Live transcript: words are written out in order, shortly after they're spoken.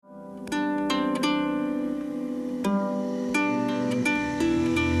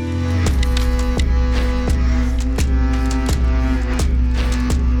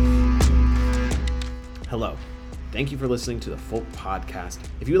for listening to the Folk Podcast.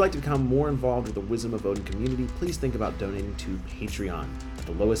 If you would like to become more involved with the Wisdom of Odin community, please think about donating to Patreon. At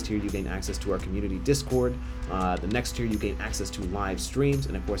the lowest tier, you gain access to our community Discord. The next tier, you gain access to live streams.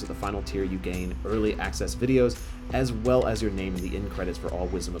 And of course, at the final tier, you gain early access videos, as well as your name in the end credits for all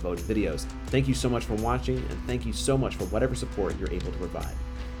Wisdom of Odin videos. Thank you so much for watching, and thank you so much for whatever support you're able to provide.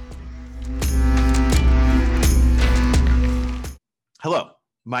 Hello,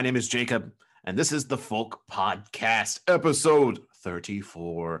 my name is Jacob, and this is the Folk Podcast, episode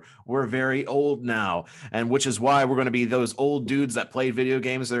 34. We're very old now, and which is why we're going to be those old dudes that played video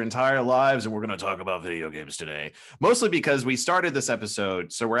games their entire lives, and we're going to talk about video games today. Mostly because we started this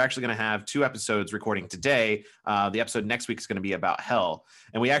episode, so we're actually going to have 2 episodes recording today. The episode next week is going to be about Hell,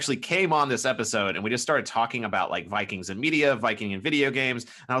 and we actually came on this episode, and we just started talking about like Vikings and media, Viking and video games,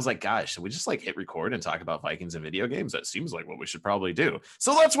 and I was like, gosh, should we just like hit record and talk about Vikings and video games? That seems like what we should probably do.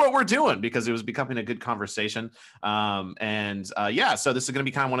 So that's what we're doing, because it was becoming a good conversation. Yeah, so this is going to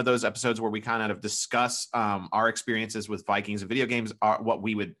be kind of one of those episodes where we kind of discuss our experiences with Vikings and video games, what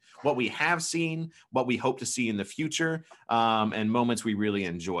we have seen, what we hope to see in the future, and moments we really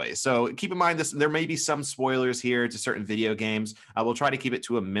enjoy. So keep in mind there may be some spoilers here to certain video games. We'll try to keep it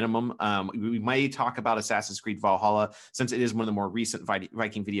to a minimum. We may talk about Assassin's Creed Valhalla, since it is one of the more recent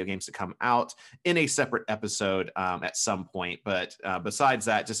Viking video games to come out, in a separate episode at some point. But besides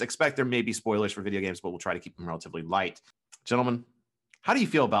that, just expect there may be spoilers for video games, but we'll try to keep them relatively light. Gentlemen, how do you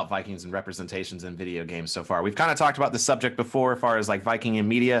feel about Vikings and representations in video games so far? We've kind of talked about this subject before, as far as like Viking and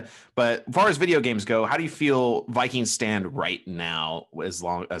media, but as far as video games go, how do you feel Vikings stand right now, as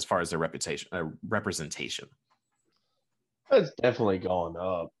far as their representation? It's definitely gone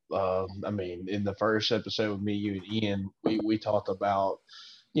up. I mean, in the first episode with me, you, and Ian, we talked about,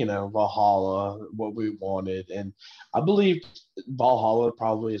 Valhalla, what we wanted. And I believe Valhalla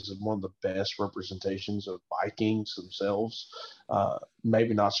probably is one of the best representations of Vikings themselves.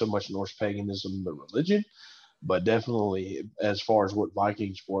 Maybe not so much Norse paganism, the religion, but definitely as far as what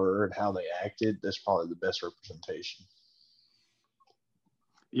Vikings were and how they acted, that's probably the best representation.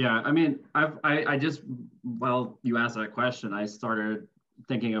 Yeah, I mean, I just, well, you asked that question, I started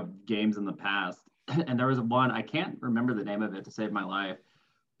thinking of games in the past, and there was one, I can't remember the name of it to save my life,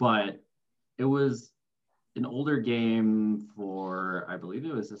 but it was an older game for, I believe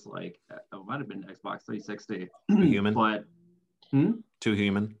it was just like, it might have been Xbox 360. Too Human? But, Too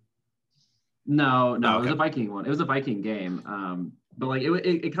Human? No, okay. It was a Viking one. It was a Viking game. But like,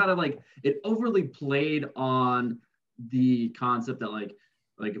 it kind of like, it overly played on the concept that like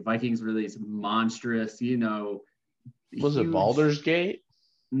Vikings were these monstrous, Was it Baldur's Gate?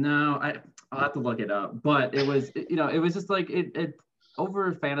 No, I'll have to look it up. But it was, it was just like it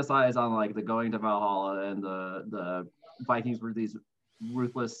over fantasized on like the going to Valhalla, and the Vikings were these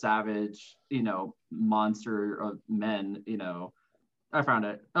ruthless, savage, monster of men. I found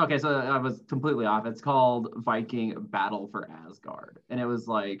it. Okay, so I was completely off. It's called Viking Battle for Asgard, and it was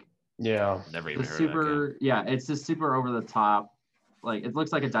like, yeah, never even heard super, of that game. Yeah, it's just super over the top. Like, it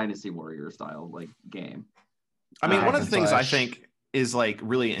looks like a Dynasty Warrior style like game. I mean, one of the things I think is like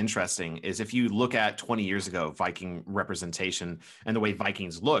really interesting is if you look at 20 years ago Viking representation and the way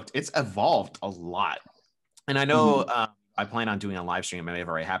Vikings looked, it's evolved a lot. And I know I plan on doing a live stream, it may have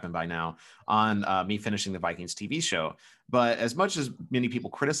already happened by now, on me finishing the Vikings TV show. But as much as many people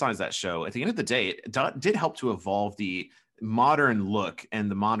criticize that show, at the end of the day, it did help to evolve the modern look and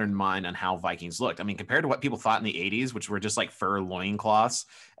the modern mind on how Vikings looked. I mean, compared to what people thought in the 80s, which were just like fur loincloths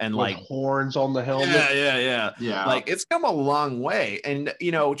and with like horns on the helmet. Yeah. Like, it's come a long way. And,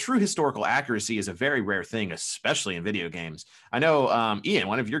 true historical accuracy is a very rare thing, especially in video games. I know, Ian,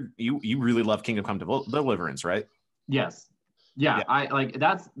 one of you really love Kingdom Come Deliverance, right? Yes. Yeah. I like,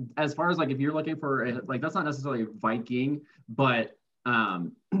 that's, as far as like, if you're looking for like, that's not necessarily Viking, but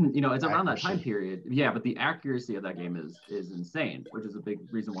it's around that time period. Yeah, but the accuracy of that game is insane, which is a big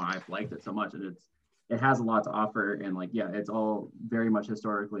reason why I've liked it so much. And it has a lot to offer, and like, yeah, it's all very much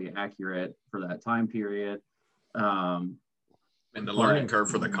historically accurate for that time period. And the learning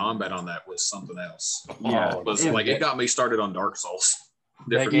curve for the combat on that was something else. Yeah, it got me started on Dark Souls.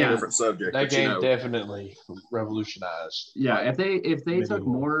 Different subject. That game definitely revolutionized. Yeah, if they took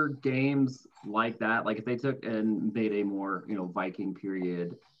more games like that, like if they took and made a more Viking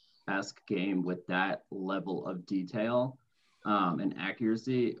period-esque game with that level of detail and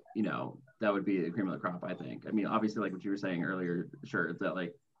accuracy, that would be the cream of the crop, I think. I mean, obviously, like what you were saying earlier, sure, that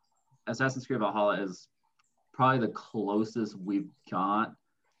like Assassin's Creed Valhalla is probably the closest we've got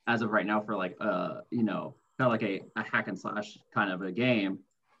as of right now for like kind of like a hack and slash kind of a game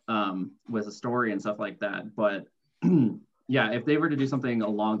with a story and stuff like that. But yeah, if they were to do something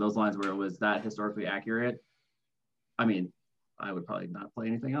along those lines where it was that historically accurate, I mean, I would probably not play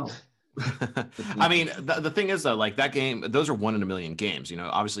anything else. I mean, the thing is though, like that game, those are 1 in a million games. You know,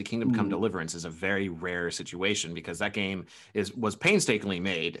 obviously, Kingdom Come Deliverance is a very rare situation because that game was painstakingly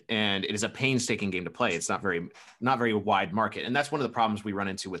made, and it is a painstaking game to play. It's not very wide market, and that's one of the problems we run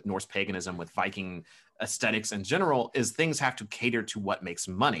into with Norse paganism, with Viking aesthetics in general, is things have to cater to what makes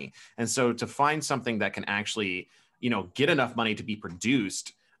money, and so to find something that can actually, you know, get enough money to be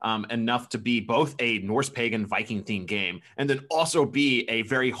produced. Enough to be both a Norse pagan Viking themed game and then also be a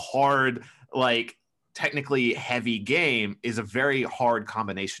very hard, like technically heavy game is a very hard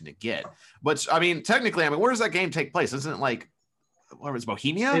combination to get. But I mean, technically, I mean, where does that game take place? Isn't it like, what was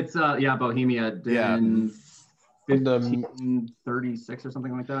Bohemia? It's Bohemia in 1536 or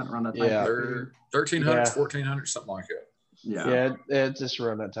something like that, around that time. Yeah. 1300s, 1400s, something like that. Yeah, it's just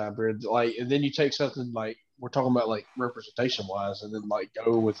around that time period. Like, and then you take something like we're talking about, like representation wise, and then like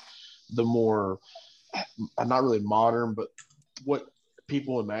go with the more, not really modern, but what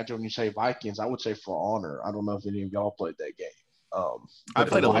people imagine when you say Vikings. I would say For Honor. I don't know if any of y'all played that game. I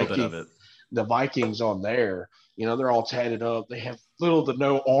played a little bit of it. The Vikings on there, you know, they're all tatted up. They have little to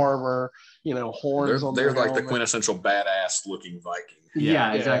no armor. You know, horns on. They're like the quintessential badass looking Viking.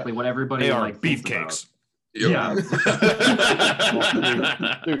 Yeah, exactly. What everybody they are like beefcakes. Yeah.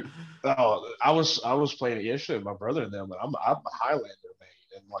 Dude, I was playing it yesterday with my brother and them, and I'm a Highlander main,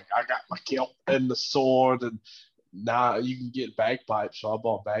 and like I got my kilt and the sword, and now you can get bagpipes, so I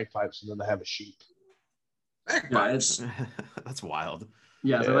bought bagpipes, and then I have a sheep. Bagpipes. That's wild.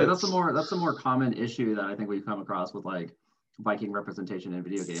 Yeah, so like that's the more common issue that I think we've come across with like Viking representation in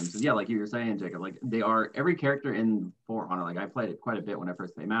video games. And yeah, like you were saying, Jacob, like every character in For Honor, like I played it quite a bit when it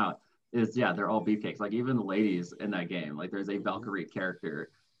first came out. They're all beefcakes. Like even the ladies in that game, like there's a Valkyrie character,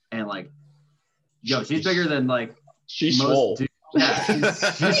 and like, she's bigger than like she's swole. Yeah,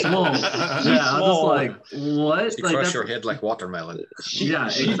 she's swole. Yeah, I was just like, what? She like, crush your head like watermelon. She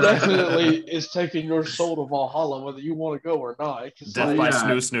definitely is taking your soul to Valhalla, whether you want to go or not. Death by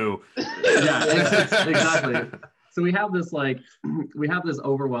snoo. Yeah, exactly. So we have this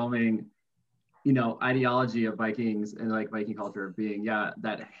overwhelming, you know, ideology of Vikings and like Viking culture of being,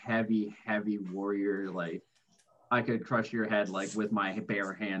 that heavy warrior, like I could crush your head like with my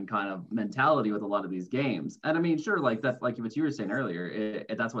bare hand kind of mentality with a lot of these games. And I mean, sure, like that's like what you were saying earlier,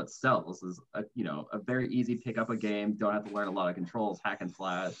 that's what sells is a very easy pick up a game, don't have to learn a lot of controls, hack and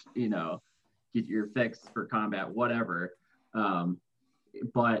slash, you know, get your fix for combat, whatever.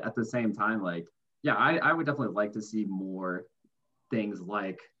 But at the same time, like, I would definitely like to see more things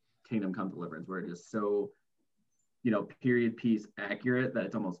like Kingdom Come Deliverance, where it is so, you know, period piece accurate that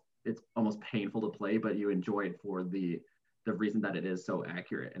it's almost painful to play, but you enjoy it for the reason that it is so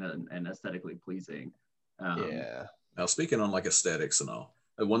accurate and aesthetically pleasing. Now, speaking on like aesthetics and all,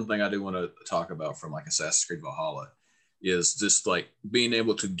 one thing I do want to talk about from like Assassin's Creed Valhalla is just like being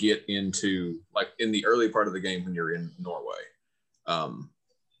able to get into like in the early part of the game when you're in Norway.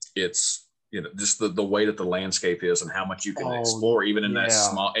 It's, you know, just the way that the landscape is and how much you can explore, even in that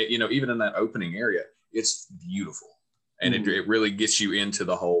small, you know, even in that opening area, it's beautiful. And it really gets you into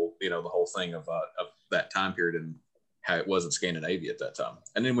the whole, you know, the whole thing of that time period and how it was in Scandinavia at that time.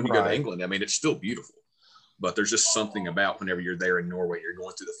 And then when you go to England, I mean, it's still beautiful, but there's just something about whenever you're there in Norway, you're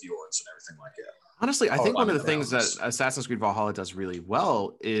going through the fjords and everything like that. Honestly, I think one of the things that Assassin's Creed Valhalla does really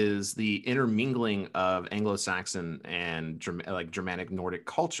well is the intermingling of Anglo-Saxon and Germanic Nordic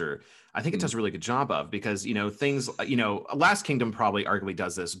culture. I think it does a really good job of, because, you know, things, you know, Last Kingdom probably arguably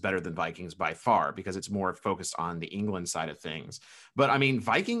does this better than Vikings by far, because it's more focused on the England side of things. But I mean,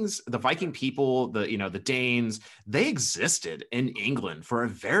 the Viking people, the Danes, they existed in England for a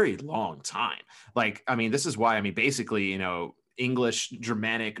very long time. Like, I mean, this is why, I mean, basically, you know, English,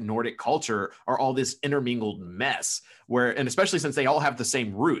 Germanic, Nordic culture are all this intermingled mess and especially since they all have the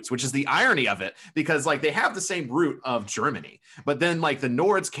same roots, which is the irony of it, because like they have the same root of Germany, but then like the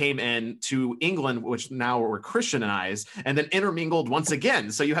Nords came in to England, which now were Christianized, and then intermingled once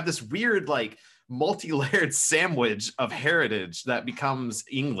again. So you have this weird, like multi-layered sandwich of heritage that becomes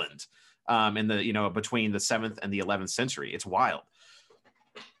England in the, you know, between the 7th and the 11th century. It's wild.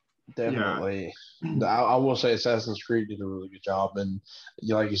 Definitely. I will say Assassin's Creed did a really good job, and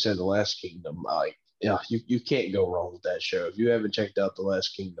like you said, The Last Kingdom, like, you can't go wrong with that show. If you haven't checked out The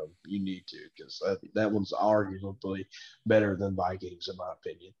Last Kingdom, you need to, because that one's arguably better than Vikings in my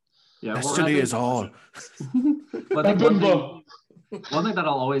opinion. Yeah, destiny is all. But one thing that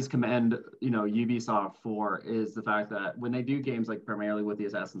I'll always commend, you know, Ubisoft for is the fact that when they do games like primarily with the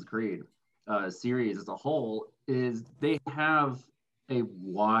Assassin's Creed series as a whole, is they have a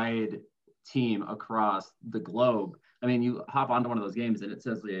wide team across the globe. I mean, you hop onto one of those games and it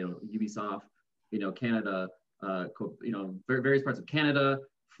says, you know, Ubisoft, you know, Canada, various parts of Canada,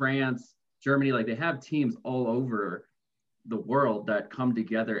 France, Germany. Like they have teams all over the world that come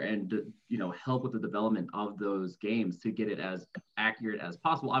together and help with the development of those games to get it as accurate as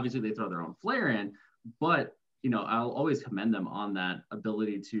possible. Obviously, they throw their own flair in, but I'll always commend them on that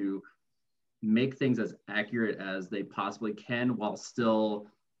ability to make things as accurate as they possibly can while still,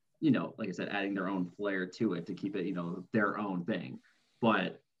 like I said, adding their own flair to it to keep it, their own thing.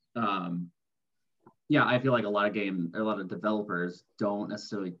 But I feel like a lot of developers don't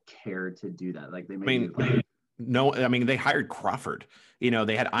necessarily care to do that. Like they no, I mean, they hired Crawford. They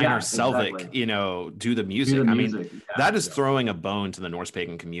had Einar Selvik, exactly. do the music. That is throwing a bone to the Norse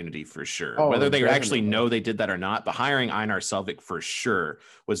pagan community for sure. Whether they actually know they did that or not, but hiring Einar Selvik for sure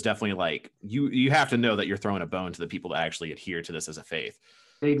was definitely like, you have to know that you're throwing a bone to the people that actually adhere to this as a faith.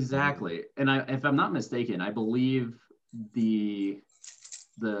 Exactly. And if I'm not mistaken, I believe the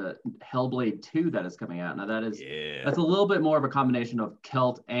Hellblade 2 that is coming out now, that's a little bit more of a combination of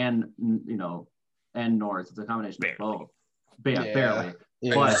Celt and and Norse. It's a combination of both. Barely.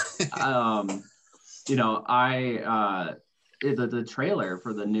 Yeah. But the trailer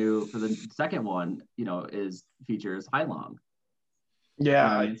for the second one, features Heilong.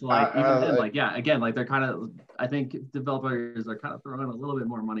 Yeah. They're kind of, I think developers are kind of throwing a little bit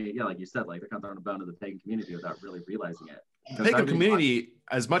more money. Yeah, like you said, like they're kind of throwing a bone to the pagan community without really realizing it. Pagan community,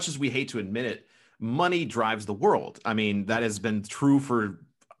 as much as we hate to admit it, money drives the world. I mean, that has been true for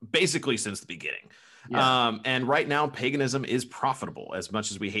basically since the beginning. Yeah. And right now, paganism is profitable, as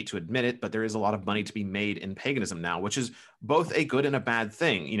much as we hate to admit it, but there is a lot of money to be made in paganism now, which is both a good and a bad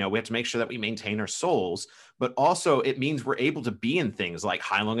thing. We have to make sure that we maintain our souls, but also it means we're able to be in things like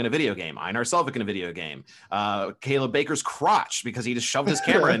Heilong in a video game, Einar Selvik in a video game, Caleb Baker's crotch because he just shoved his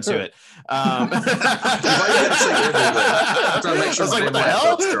camera into it. I was like, what the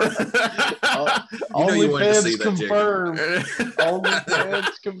hell? Only fans confirmed. Only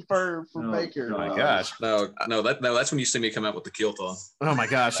fans confirmed for Baker. Oh my gosh. No, that's when you see me come out with the kilt on. Oh my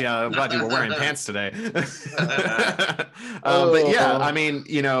gosh, yeah. I'm glad you were wearing pants today. But yeah, I mean,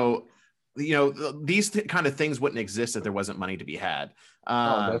 these kind of things wouldn't exist if there wasn't money to be had.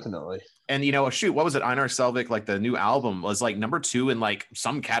 Definitely. And what was it? Einar Selvik, like the new album was like number 2 in like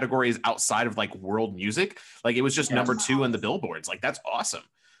some categories outside of like world music. Like it was just number 2 in the billboards. Like that's awesome.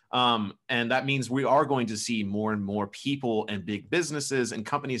 And that means we are going to see more and more people and big businesses and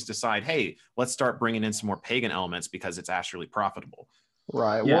companies decide, hey, let's start bringing in some more pagan elements because it's actually profitable.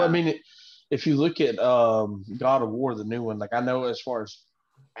 Right. Yeah. Well, I mean, if you look at God of War, the new one, like I know as far as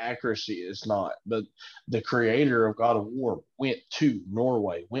accuracy is not, but the creator of God of War went to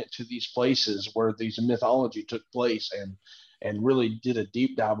Norway, went to these places where these mythology took place and really did a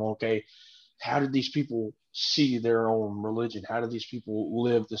deep dive on, okay, how did these people see their own religion? How did these people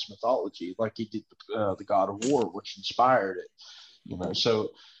live this mythology like he did the God of War, which inspired it?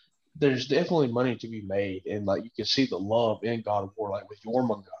 So there's definitely money to be made, and like you can see the love in God of War, like with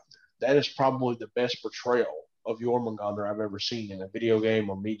Jormungandr. That is probably the best portrayal of Jormungandr I've ever seen in a video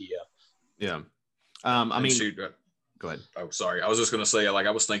game or media. Yeah. Go ahead. Oh, sorry. I was just going to say, like,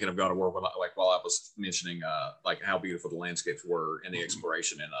 I was thinking of God of War while I was mentioning, like how beautiful the landscapes were in the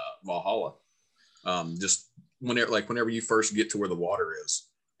exploration in Valhalla. Just whenever you first get to where the water is,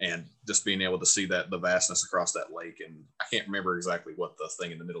 and just being able to see the vastness across that lake, and I can't remember exactly what the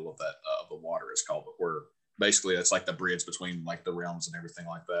thing in the middle of that of the water is called, but where basically it's like the bridge between like the realms and everything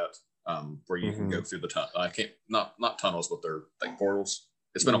like that, where you can go through the tunnel. I can't not tunnels, but they're like portals.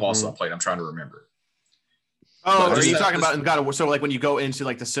 It's been a while since I played. I'm trying to remember. Oh, are you talking about in God of War? So like when you go into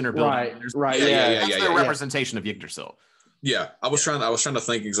like the center building, right? That's the representation of Yggdrasil. Yeah, I was trying to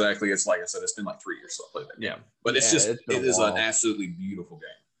think exactly. It's like I said, it's been like 3 years since I played that game. But it is an absolutely beautiful game.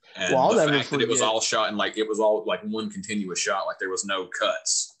 And the fact that it was all shot in like it was all like one continuous shot, like there was no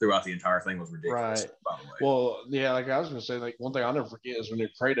cuts throughout the entire thing was ridiculous. Right. By the way. Well, yeah, like I was gonna say, like one thing I'll never forget is when you're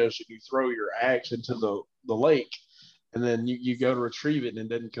Kratos and you throw your axe into the lake, and then you go to retrieve it and it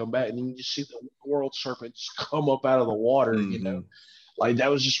doesn't come back, and then you just see the world serpent just come up out of the water. Like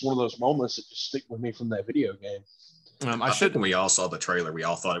that was just one of those moments that just stick with me from that video game. I think when we all saw the trailer, we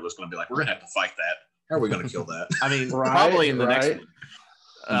all thought it was going to be like, we're going to have to fight that. How are we going to kill that? I mean, probably in the next one.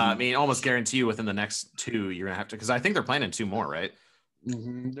 I mean, almost guarantee you within the next 2, you're going to have to, because I think they're planning 2 more, right?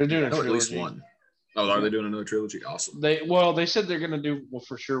 They're doing at least 1. Oh, are they doing another trilogy? Awesome. They said they're going to do,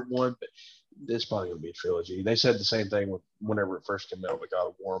 for sure 1, but it's probably going to be a trilogy. They said the same thing whenever it first came out with God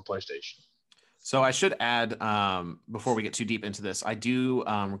of War on PlayStation. So I should add, before we get too deep into this, I do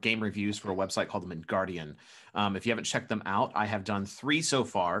game reviews for a website called the Midgardian. If you haven't checked them out, I have done 3 so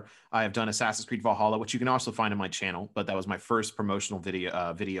far. I have done Assassin's Creed Valhalla, which you can also find on my channel, but that was my first promotional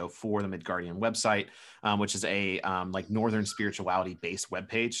video for the Midgardian website, which is a like Northern spirituality based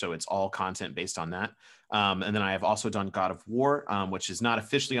webpage. So it's all content based on that. And then I have also done God of War, which is not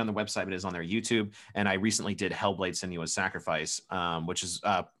officially on the website, but is on their YouTube. And I recently did Hellblade: Senua's Sacrifice, which is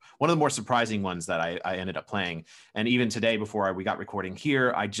one of the more surprising ones that I ended up playing. And even today, before we got recording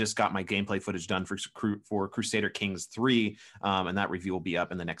here, I just got my gameplay footage done for Crusader Kings 3, and that review will be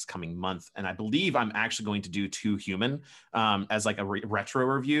up in the next coming month. And I believe I'm actually going to do Two Human as like a retro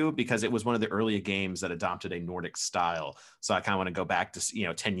review, because it was one of the earlier games that adopted a Nordic style. So I kind of want to go back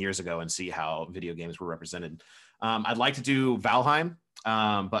to 10 years ago and see how video games were represented. I'd like to do Valheim.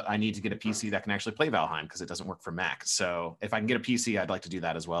 But I need to get a PC that can actually play Valheim because it doesn't work for Mac. So if I can get a PC, I'd like to do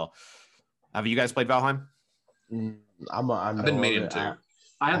that as well. Have you guys played Valheim? I've been meaning to.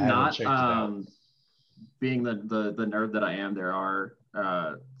 I have not. Being the nerd that I am, there are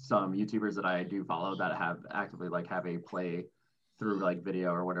some YouTubers that I do follow that have actively have a play through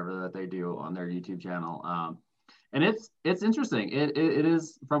video or whatever that they do on their YouTube channel. And it's interesting. It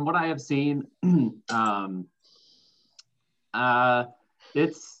is, from what I have seen.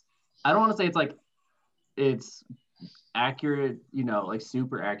 It's, I don't want to say it's accurate,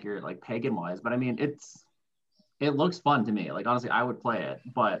 super accurate, pagan wise, but I mean, it looks fun to me. Honestly, I would play it,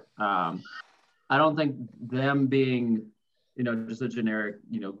 but I don't think them being, just a generic,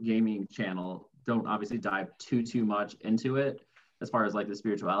 gaming channel, don't obviously dive too much into it as far as the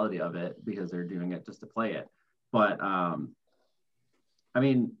spirituality of it, because they're doing it just to play it. But I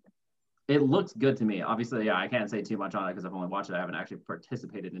mean, it looks good to me. Obviously, yeah, I can't say too much on it because I've only watched it. I haven't actually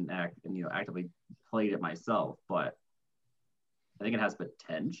participated in actively played it myself, but I think it has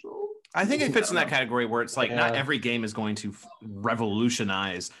potential. I think it fits in that category where it's not every game is going to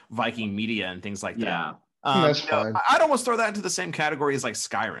revolutionize Viking media and things like that. Yeah. That's fine. I'd almost throw that into the same category as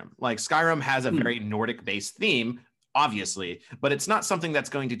Skyrim. Skyrim has a very Nordic-based theme, obviously, but it's not something that's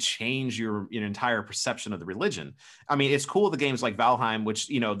going to change your entire perception of the religion. I mean, it's cool the games like Valheim, which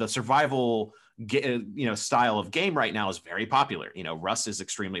the survival style of game right now is very popular. Rust is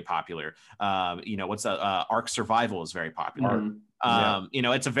extremely popular. Ark Survival is very popular.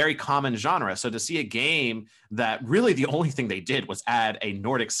 It's a very common genre. So to see a game that really the only thing they did was add a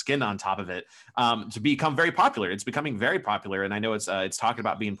Nordic skin on top of it to become very popular. It's becoming very popular, and I know it's talking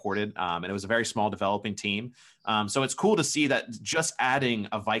about being ported, and it was a very small developing team. So it's cool to see that just adding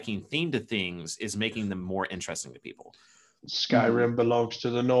a Viking theme to things is making them more interesting to people. Skyrim belongs to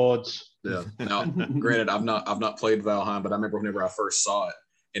the Nords. Yeah. Now, granted, I've not played Valheim, but I remember whenever I first saw it,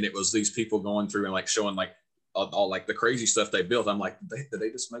 and it was these people going through and showing all the crazy stuff they built. I'm like, did they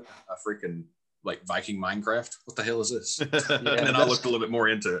just make a freaking Viking Minecraft? What the hell is this? And then I looked a little bit more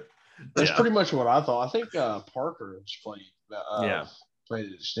into it. That's pretty much what I thought. I think Parker has played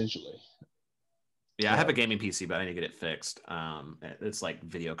it extensively. Yeah, I have a gaming PC, but I need to get it fixed. It's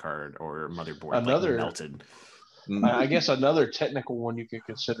video card or motherboard melted. I guess another technical one you could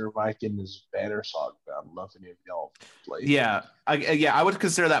consider Viking is Banner Saga. I don't know if any of y'all played. Yeah, I would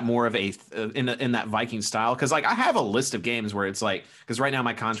consider that more of a in that Viking style, because I have a list of games where it's because right now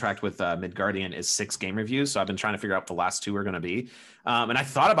my contract with Midgardian is 6 game reviews, so I've been trying to figure out what the last 2 are going to be. And I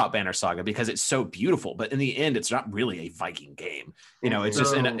thought about Banner Saga because it's so beautiful, but in the end, it's not really a Viking game. It's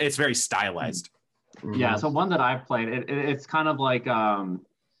just it's very stylized. Yeah, so one that I've played, it's kind of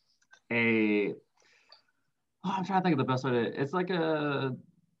I'm trying to think of the best way to. It's I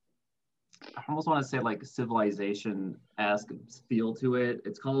almost want to say civilization-esque feel to it.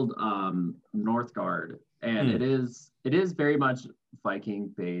 It's called Northgard, and it is very much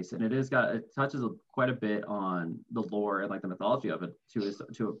Viking based, and it touches quite a bit on the lore and the mythology of it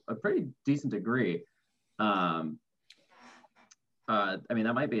to a pretty decent degree. I mean,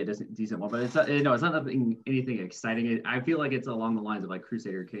 that might be a decent one, but it's not anything exciting. I feel like it's along the lines of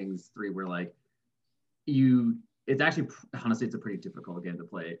Crusader Kings 3, where it's actually, honestly, it's a pretty difficult game to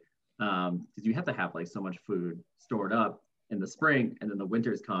play, because you have to have so much food stored up in the spring, and then the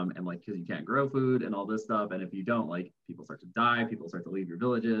winters come, and because you can't grow food and all this stuff, and if you don't, people start to die, people start to leave your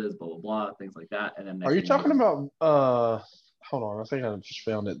villages, blah blah blah, things like that. And then are you talking about hold on, I think I just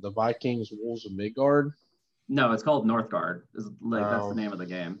found it, the Vikings Wolves of Midgard? No, it's called Northgard. That's the name of the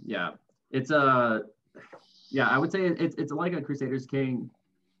game. Yeah, it's I would say it's like a Crusaders King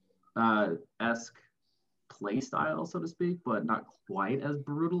esque play style, so to speak, but not quite as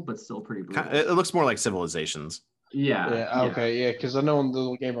brutal, but still pretty brutal. It looks more like Civilizations. Okay, because I know in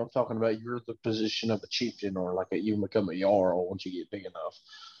the game I'm talking about, you're the position of a chieftain, or you become a jarl once you get big enough.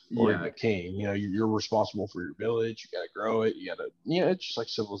 or even a king. You know, you're responsible for your village. You got to grow it. You got to, you know, it's just like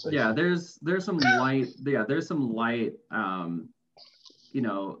civilization. Yeah, there's some light. Yeah, there's some light. You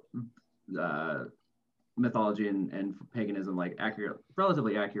know, mythology and paganism, like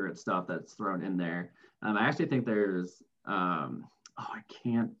relatively accurate stuff that's thrown in there. I actually think there's. I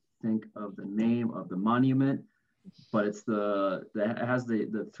can't think of the name of the monument, but it's it has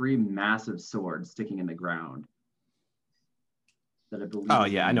the three massive swords sticking in the ground. That I believe. Oh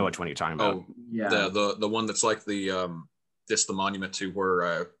yeah, I know which one you're talking about. Oh yeah, the one that's like just the monument to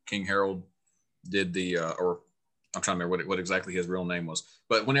where King Harold did or I'm trying to remember what exactly his real name was,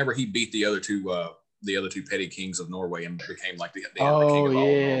 but whenever he beat the other two petty kings of Norway and became like the king of all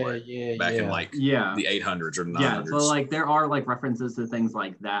Norway back in like the 800s or 900s. Yeah, so like there are like references to things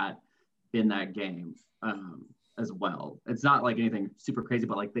like that in that game as well. It's not like anything super crazy,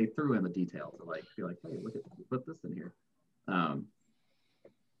 but like they threw in the detail to like be like, hey, look at put this in here.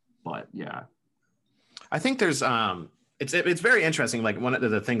 But yeah, I think there's it's very interesting. Like one of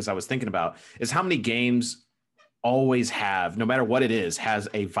the things I was thinking about is how many games always have, no matter what it is, has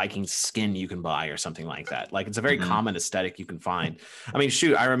a Viking skin you can buy or something like that. Like it's a very common aesthetic you can find. I mean,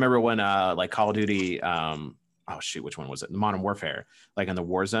 shoot, I remember when like Call of Duty, which one was it? Modern Warfare, like in the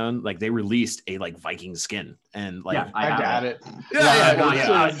Warzone, like they released a like Viking skin, and like I got it.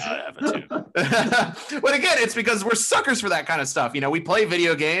 I have it too. But again, it's because we're suckers for that kind of stuff. You know, we play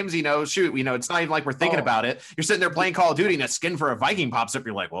video games. You know, shoot, you know, it's not even like we're thinking about it. You're sitting there playing Call of Duty, and a skin for a Viking pops up.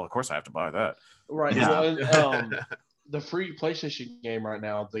 You're like, well, of course I have to buy that. Right. Yeah. Well, the free PlayStation game right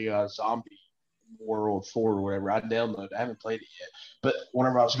now, the Zombie World 4 or whatever, I downloaded. I haven't played it yet. But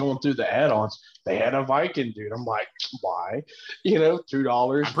whenever I was going through the add-ons, they had a Viking dude. I'm like, why? You know,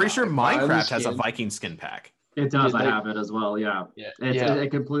 $2. I'm pretty sure Minecraft has a Viking skin pack. It does. I have it as well. Yeah.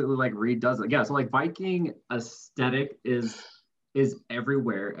 It completely like redoes it. Yeah. So like Viking aesthetic is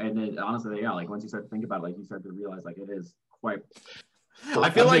everywhere, and it honestly, like once you start to think about it, like you start to realize like it is quite.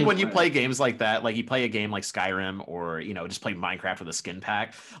 I feel like when you play games like that, like you play a game like Skyrim or, you know, just play Minecraft with a skin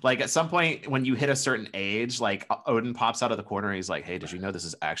pack, like at some point when you hit a certain age, like Odin pops out of the corner and he's like, hey, did you know this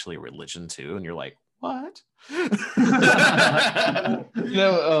is actually a religion too? And you're like, what?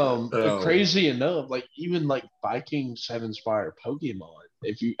 Crazy enough, like even like Vikings have inspired Pokemon.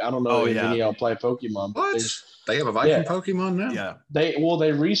 I don't know if any of y'all play Pokemon. What? They have a Viking Pokemon now? Yeah. They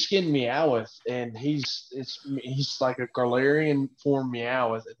reskinned Meowth, and he's like a Galarian form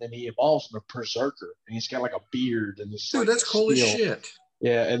Meowth, and then he evolves into a Berserker, and he's got like a beard, and he's dude, that's cool as shit.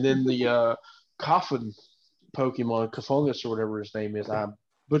 Yeah, and then the Coffin Pokemon, Cafungus or whatever his name is, I'm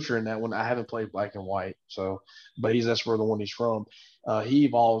butchering that one. I haven't played Black and White, but that's where the one he's from. He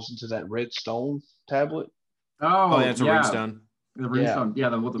evolves into that red stone tablet. Oh, yeah, it's a runestone. The runestone, the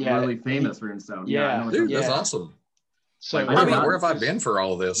really famous runestone. Dude, that's awesome. So where have I been for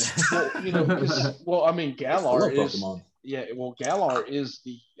all of this? Galar is Pokemon. Galar is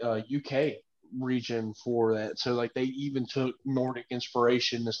the UK region for that. So like they even took Nordic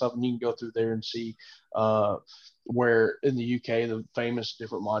inspiration and stuff, and you can go through there and see where in the UK the famous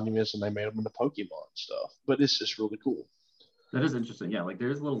different monuments, and they made them into Pokemon stuff. But it's just really cool. That is interesting. Yeah, like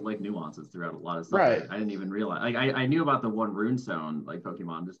there's little like nuances throughout a lot of stuff. Right. I didn't even realize. Like I knew about the one runestone like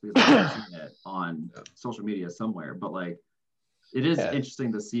Pokemon just because I've seen it on social media somewhere. But like, it is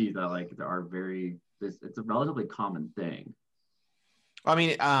interesting to see that like there are it's a relatively common thing. I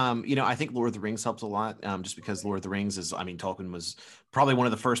mean, I think Lord of the Rings helps a lot, just because Lord of the Rings Tolkien was probably one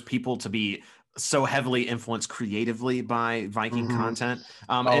of the first people to be so heavily influenced creatively by Viking content.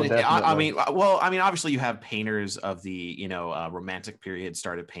 Obviously you have painters of the, romantic period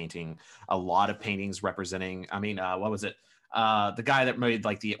started painting a lot of paintings representing, what was it? The guy that made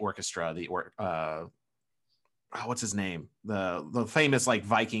like the orchestra, what's his name? The famous like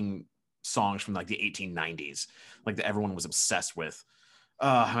Viking songs from like the 1890s, like that everyone was obsessed with.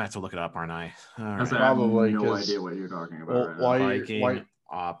 I'm gonna have to look it up, aren't I? Right. I have no idea what you're talking about. Viking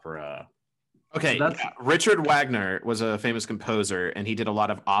opera. Okay, so Richard Wagner was a famous composer, and he did a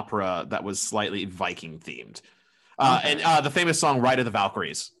lot of opera that was slightly Viking themed. And the famous song "Ride of the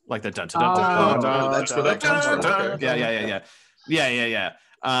Valkyries," like the dun dun dun dun. That's where that comes from. Yeah.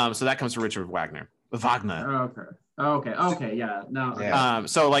 So that comes from Richard Wagner. Okay. Yeah. No.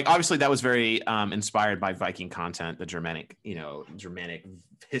 So like obviously that was very inspired by Viking content, the Germanic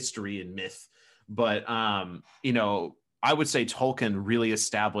history and myth, but I would say Tolkien really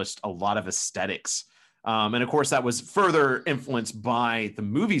established a lot of aesthetics. And of course, that was further influenced by the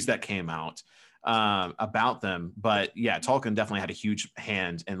movies that came out about them. But yeah, Tolkien definitely had a huge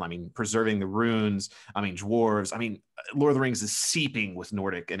hand in, preserving the runes, dwarves. Lord of the Rings is seeping with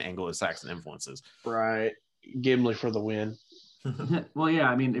Nordic and Anglo-Saxon influences. Right. Gimli for the win. Well, yeah,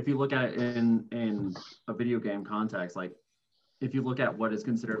 I mean, if you look at it in a video game context, like if you look at what is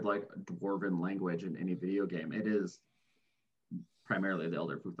considered like dwarven language in any video game, it is primarily the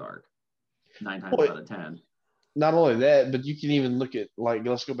Elder Futhark, 9 times out of 10. Not only that, but you can even look at, like,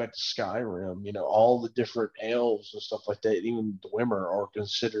 let's go back to Skyrim. All the different elves and stuff like that. Even Dwemer are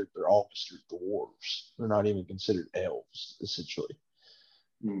considered. They're all considered dwarves. They're not even considered elves, essentially.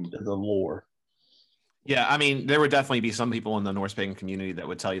 In the lore. Yeah, I mean, there would definitely be some people in the Norse pagan community that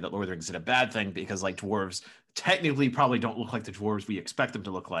would tell you that Lord of the Rings is a bad thing because, like, dwarves technically probably don't look like the dwarves we expect them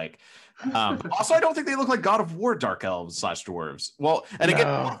to look like. Also, I don't think they look like God of War dark elves / dwarves. Well, and again,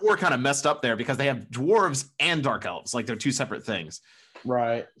 God of War kind of messed up there because they have dwarves and dark elves, like they're two separate things.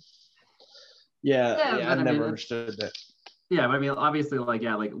 Right. Yeah, I never understood that. Yeah, but I mean, obviously, like,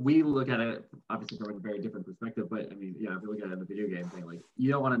 yeah, like we look at it obviously from a very different perspective. But I mean, yeah, if you look at it in the video game thing, like,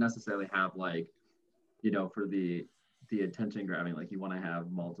 you don't want to necessarily have like, for the attention grabbing, like you want to have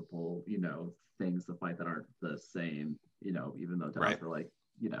multiple, things to fight that aren't the same, even though to us we're like,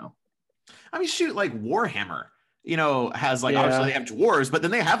 I mean, shoot, like Warhammer, has like, obviously they have dwarves, but then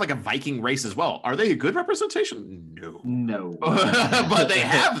they have like a Viking race as well. Are they a good representation? No. But they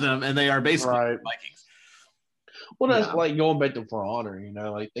have them, and they are basically Vikings. Well, that's like going back to For Honor,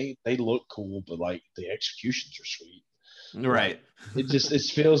 like they look cool, but like the executions are sweet. Right. Like, it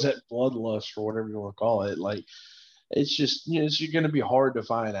feels that bloodlust or whatever you want to call it. Like, it's just, it's going to be hard to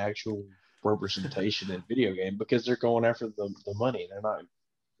find actual representation in video game because they're going after the money. They're not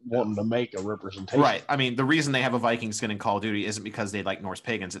wanting to make a representation. Right. I mean, the reason they have a Viking skin in Call of Duty isn't because they like Norse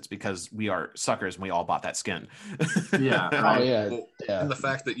pagans. It's because we are suckers and we all bought that skin. Yeah. Right. Well, and the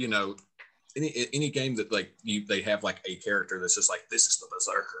fact that, any game that like they have like a character that's just like, this is the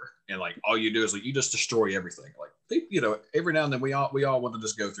berserker, and like all you do is like you just destroy everything. Like every now and then we all want to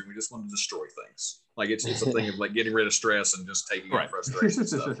just go through. We just want to destroy things. Like it's a thing of like getting rid of stress and just taking out frustration and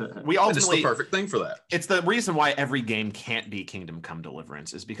stuff. It's the perfect thing for that. It's the reason why every game can't be Kingdom Come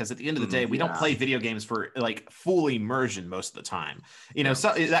Deliverance, is because at the end of the day, we don't play video games for like full immersion most of the time.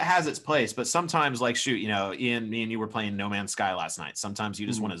 So that has its place, but sometimes, like, shoot, Ian, me and you were playing No Man's Sky last night. Sometimes you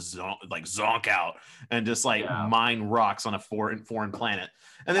just want to zonk out and just like mine rocks on a foreign planet.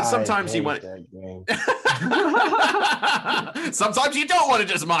 And then sometimes you want sometimes you don't want to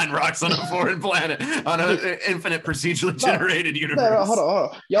just mine rocks on a foreign planet on an infinite procedurally generated universe. No, hold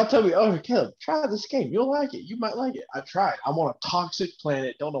on. Y'all tell me, oh, Caleb, try this game. You'll like it. You might like it. I tried. I'm on a toxic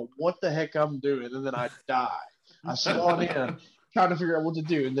planet. Don't know what the heck I'm doing. And then I die. I spawn in trying to figure out what to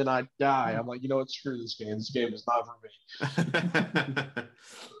do. And then I die. I'm like, screw this game. This game is not for me.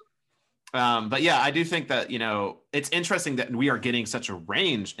 But yeah, I do think that, it's interesting that we are getting such a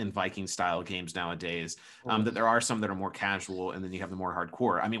range in Viking style games nowadays, that there are some that are more casual, and then you have the more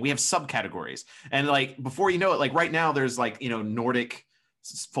hardcore. I mean, we have subcategories, and like before you know it, like right now there's like, Nordic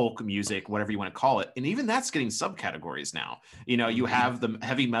folk music, whatever you want to call it, and even that's getting subcategories now. You have the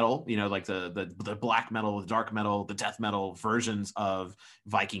heavy metal, like the black metal, the dark metal, the death metal versions of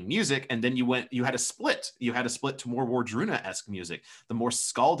Viking music, and then you had a split to more Wardruna-esque music, the more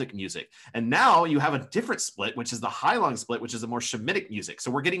skaldic music, and now you have a different split, which is the Heilung split, which is the more Shemitic music. So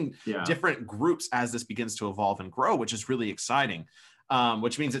we're getting different groups as this begins to evolve and grow, which is really exciting.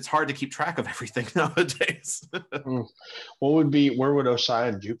 Which means it's hard to keep track of everything nowadays. Where would Osai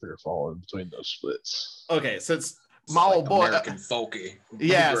and Jupiter fall in between those splits? Okay, so it's my old boy. American folky.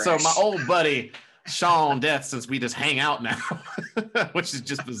 Yeah, so my old buddy, Sean Death, since we just hang out now, which is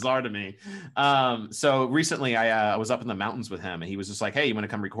just bizarre to me. So recently I was up in the mountains with him, and he was just like, hey, you want to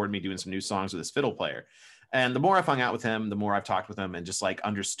come record me doing some new songs with this fiddle player? And the more I've hung out with him, the more I've talked with him and just like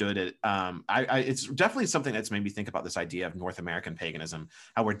understood it. It's definitely something that's made me think about this idea of North American paganism,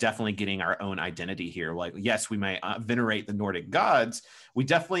 how we're definitely getting our own identity here. Like, yes, we may venerate the Nordic gods.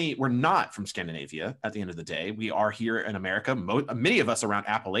 We're not from Scandinavia at the end of the day. We are here in America, many of us around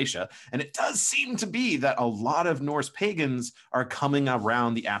Appalachia. And it does seem to be that a lot of Norse pagans are coming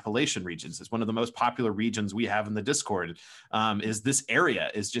around the Appalachian regions. It's one of the most popular regions we have in the Discord, is this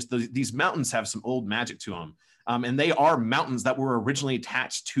area. Is just these mountains have some old magic to them. And they are mountains that were originally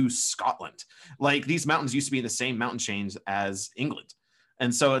attached to Scotland. Like, these mountains used to be in the same mountain chains as England.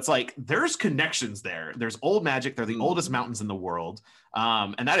 And so it's like, there's connections there. There's old magic. They're the oldest mountains in the world.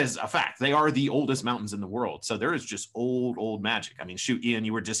 And that is a fact. They are the oldest mountains in the world. So there is just old magic. I mean, shoot, Ian,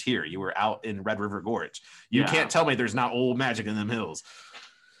 you were just here. You were out in Red River Gorge. You can't tell me there's not old magic in them hills.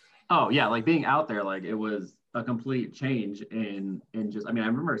 Oh, yeah. Like, being out there, like, it was a complete change in just, I mean, I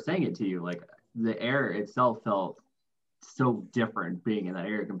remember saying it to you, like, the air itself felt so different being in that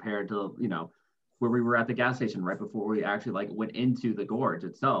area compared to, where we were at the gas station right before we actually like went into the gorge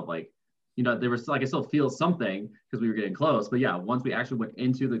itself. Like, you know, there was like, I still feel something because we were getting close. But yeah, once we actually went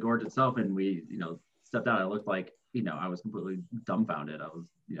into the gorge itself and we, you know, stepped out, it looked like, you know, I was completely dumbfounded. I was,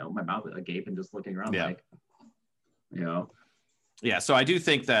 you know, my mouth agape and just looking around like, you know. Yeah. So I do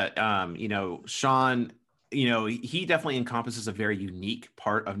think that, you know, Sean, you know, he definitely encompasses a very unique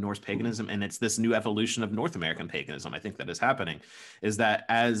part of Norse paganism, and it's this new evolution of North American paganism. I think that is happening, is that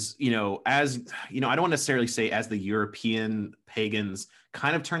as you know, I don't want to necessarily say as the European pagans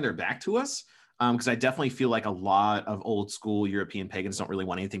kind of turn their back to us, because I definitely feel like a lot of old school European pagans don't really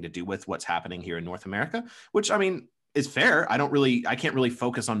want anything to do with what's happening here in North America, which I mean is fair. I can't really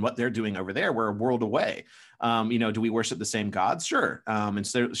focus on what they're doing over there. We're a world away. You know, do we worship the same gods? Sure. And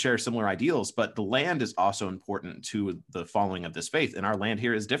share similar ideals, but the land is also important to the following of this faith. And our land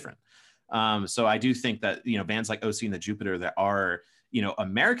here is different. So I do think that, you know, bands like OC and the Jupiter that are, you know,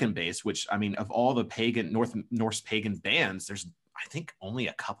 American based, which I mean, of all the Norse pagan bands, there's, I think only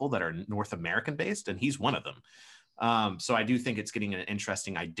a couple that are North American based, and he's one of them. So I do think it's getting an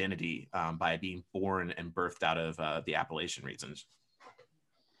interesting identity by being born and birthed out of the Appalachian regions.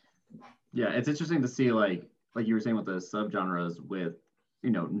 Yeah, it's interesting to see like you were saying with the subgenres with, you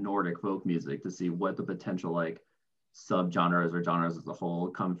know, Nordic folk music, to see what the potential like subgenres or genres as a whole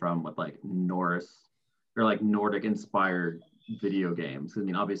come from with like Norse or like Nordic inspired video games. I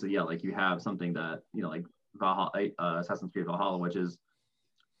mean, obviously, yeah, like you have something that, you know, like Valhalla, Assassin's Creed Valhalla, which is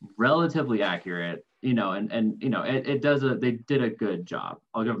relatively accurate, you know, and you know, they did a good job.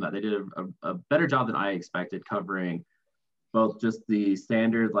 I'll give them that. They did a better job than I expected, covering both just the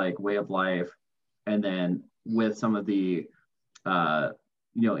standard like way of life, and then with some of the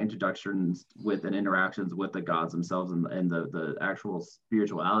you know, introductions with and interactions with the gods themselves, and the actual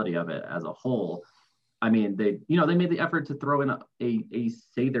spirituality of it as a whole. I mean, they made the effort to throw in a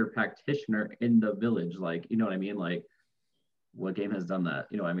Sather practitioner in the village, like, you know what I mean, like what game has done that?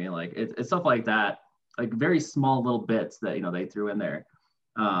 You know what I mean? Like it's stuff like that, like very small little bits that, you know, they threw in there.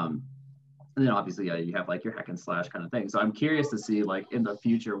 And then obviously, yeah, you have like your hack and slash kind of thing. So I'm curious to see like in the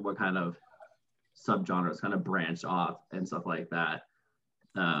future what kind of subgenres kind of branch off and stuff like that.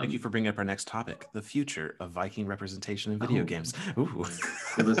 Thank you for bringing up our next topic, the future of Viking representation in video games. Ooh.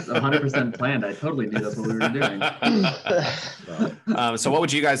 It was 100% planned. I totally knew that's what we were doing. So what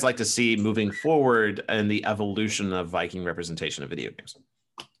would you guys like to see moving forward in the evolution of Viking representation of video games?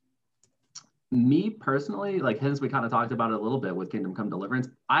 Me personally, like, hence we kind of talked about it a little bit with Kingdom Come Deliverance,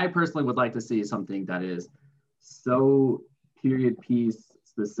 I personally would like to see something that is so period piece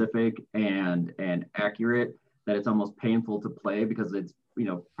specific and accurate that it's almost painful to play, because it's, you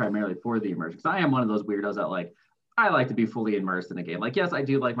know, primarily for the immersion. Because I am one of those weirdos that like, I like to be fully immersed in a game. Like, yes, I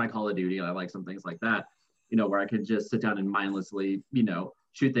do like my Call of Duty, and I like some things like that, you know, where I can just sit down and mindlessly, you know,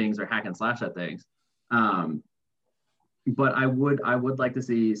 shoot things or hack and slash at things. But I would like to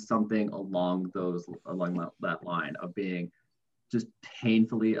see something along that line of being just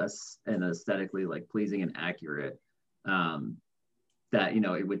painfully and aesthetically like pleasing and accurate. That, you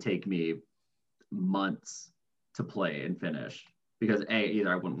know, it would take me months to play and finish, because either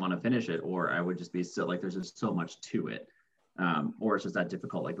I wouldn't want to finish it, or I would just be still like, there's just so much to it, or it's just that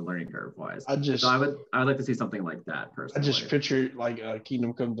difficult, like the learning curve wise. So I would like to see something like that personally. I just picture like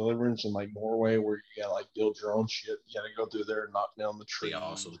Kingdom Come Deliverance in like Norway, where you gotta like build your own shit. You gotta go through there and knock down the tree,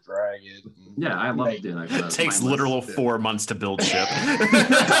 awesome, drag it. Yeah, I love doing that. It takes literal 4 months to build ship.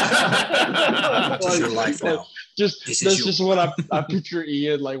 That's your life now. Just what I picture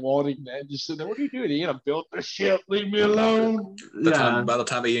Ian like wanting that. Just sitting there, what are you doing, Ian? I built the ship. Leave me alone. By the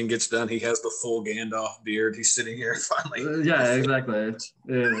time Ian gets done, he has the full Gandalf beard. He's sitting here finally. Yeah, exactly.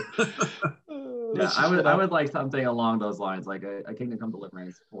 Yeah. I would like something along those lines, like a Kingdom Come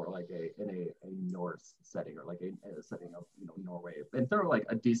Deliverance, or like in a Norse setting, or like a setting of, you know, Norway, and throw like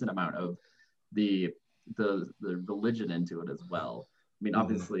a decent amount of the religion into it as well. I mean,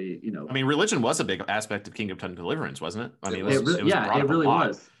 obviously, you know. I mean, religion was a big aspect of Kingdom Come Deliverance, wasn't it? I mean, it really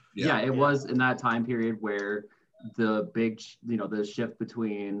was. Yeah, it was in that time period where the big, you know, the shift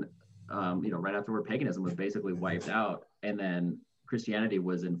between, you know, right afterward paganism was basically wiped out, and then Christianity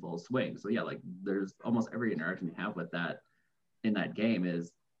was in full swing. So yeah, like there's almost every interaction you have with that in that game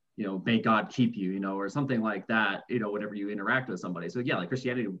is, you know, may God keep you, you know, or something like that, you know, whenever you interact with somebody. So yeah, like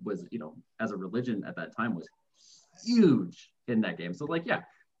Christianity was, you know, as a religion at that time was huge in that game. So like, yeah,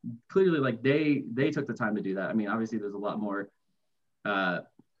 clearly like they took the time to do that. I mean, obviously there's a lot more,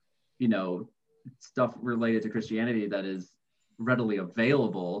 you know, stuff related to Christianity that is readily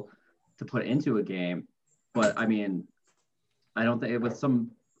available to put into a game. But I mean, I don't think with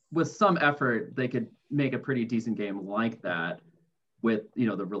some effort, they could make a pretty decent game like that with, you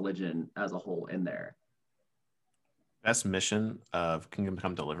know, the religion as a whole in there. Best mission of Kingdom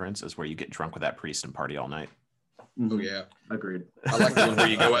Come Deliverance is where you get drunk with that priest and party all night. Oh yeah, agreed. I like the one where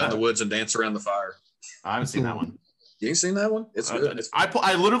you go out in the woods and dance around the fire. I haven't seen that one. You ain't seen that one? It's good.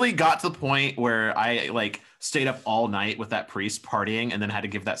 I literally got to the point where I like stayed up all night with that priest partying and then had to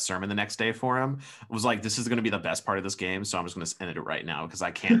give that sermon the next day for him. I was like, this is going to be the best part of this game, so I'm just going to end it right now because I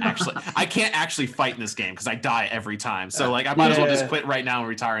can't actually fight in this game because I die every time. So like I might as well just quit right now and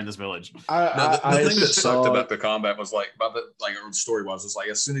retire in this village. The thing that sucked about the combat was like the story was like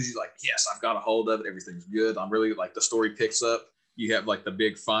as soon as you like, yes, I've got a hold of it, everything's good. I'm really like the story picks up. You have like the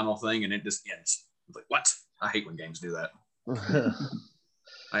big final thing and it just ends. It's like what? I hate when games do that.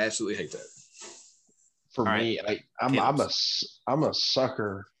 I absolutely hate that. For me, I'm a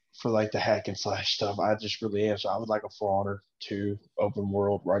sucker for like the hack and slash stuff. I just really am. So I would like a For Honor 2 open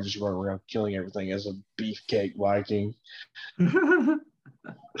world where I just run around killing everything as a beefcake Viking.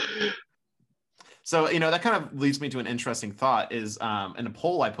 So, that kind of leads me to an interesting thought is in a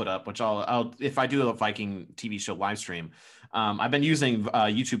poll I put up, which I'll if I do a Viking TV show live stream, I've been using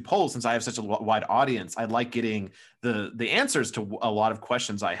YouTube polls since I have such a wide audience. I like getting the answers to a lot of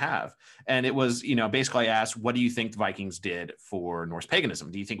questions I have. And it was, basically I asked, what do you think the Vikings did for Norse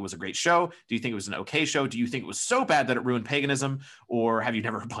paganism? Do you think it was a great show? Do you think it was an okay show? Do you think it was so bad that it ruined paganism? Or have you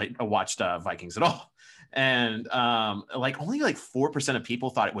never watched Vikings at all? And only 4% of people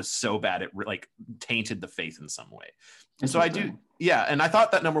thought it was so bad it like tainted the faith in some way. And so I do, yeah. And I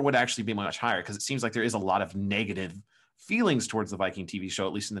thought that number would actually be much higher because it seems like there is a lot of negative feelings towards the Viking TV show,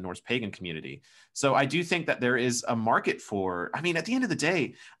 at least in the Norse pagan community. So I do think that there is a market for, at the end of the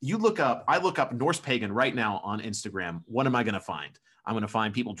day, I look up Norse pagan right now on Instagram. What am I going to find? I'm going to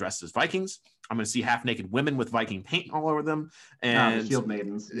find people dressed as Vikings. I'm going to see half-naked women with Viking paint all over them. And the shield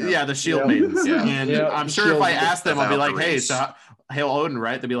maidens. Yeah, the shield maidens. Yeah. And I'm sure if I ask them, I'll be like, hey, so Hail Odin,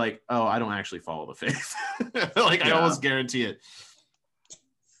 right? They'll be like, oh, I don't actually follow the faith. I almost guarantee it.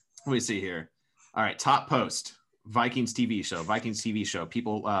 Let me see here. All right, top post. Vikings TV show,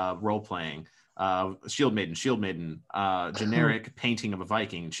 people role-playing, shield maiden, generic painting of a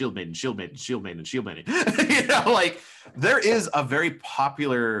Viking, shield maiden. There is a very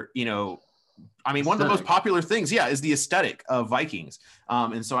popular, one of the most popular things, is the aesthetic of Vikings.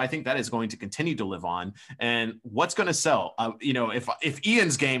 And so I think that is going to continue to live on. And what's going to sell? If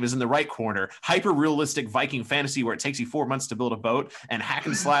Ian's game is in the right corner, hyper-realistic Viking fantasy where it takes you 4 months to build a boat, and hack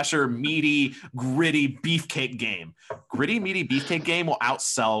and slasher, meaty, gritty beefcake game. Gritty, meaty beefcake game will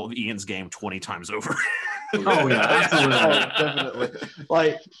outsell Ian's game 20 times over. Oh, yeah, absolutely. Definitely.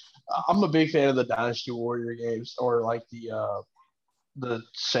 Like, I'm a big fan of the Dynasty Warrior games or like the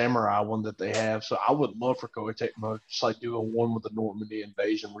samurai one that they have. So I would love for Koei mode, just like doing one with the Normandy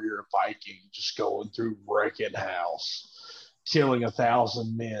invasion where you're a Viking just going through wrecking house, killing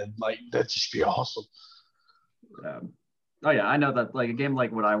 1,000 men. Like that'd just be awesome. Oh yeah, I know that like a game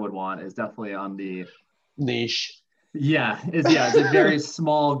like what I would want is definitely on the niche. Yeah, it's a very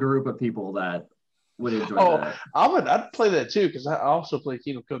small group of people that would enjoy that. I'd play that too because I also play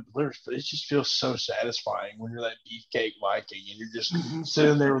Kingdom Come Deliverance, but it just feels so satisfying when you're that beefcake Viking and you're just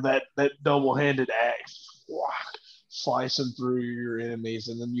sitting there with that double-handed axe slicing through your enemies,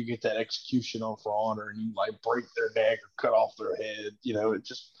 and then you get that execution on For Honor and you like break their neck or cut off their head.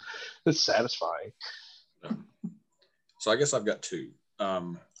 It's satisfying. So I guess I've got two.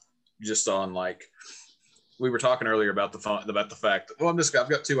 Just on like we were talking earlier about the fact that I've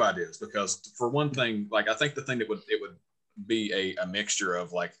got two ideas because for one thing, like I think the thing that would be a mixture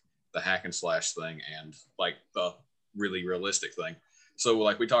of like the hack and slash thing and like the really realistic thing. So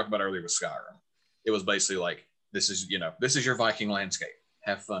like we talked about earlier with Skyrim, it was basically like this is your Viking landscape.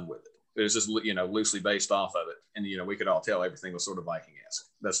 Have fun with it. It was just loosely based off of it, and we could all tell everything was sort of Viking-esque.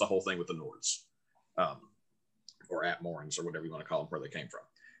 That's the whole thing with the Nords, or Atmorans or whatever you want to call them, where they came from.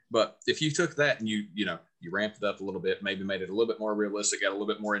 But if you took that and you ramped it up a little bit, maybe made it a little bit more realistic, got a little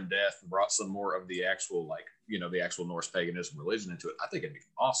bit more in depth, and brought some more of the actual the actual Norse paganism religion into it, I think it'd be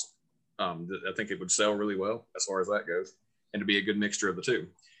awesome. I think it would sell really well as far as that goes, and to be a good mixture of the two.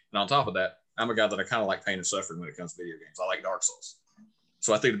 And on top of that, I'm a guy that I kind of like pain and suffering when it comes to video games. I like Dark Souls,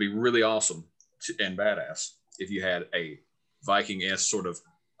 so I think it'd be really awesome and badass if you had a Viking-esque sort of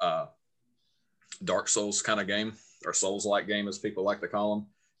Dark Souls kind of game, or Souls-like game as people like to call them.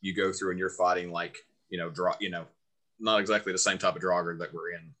 You go through and you're fighting not exactly the same type of Draugr that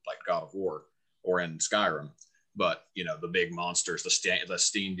we're in like God of War or in Skyrim, but the big monsters, the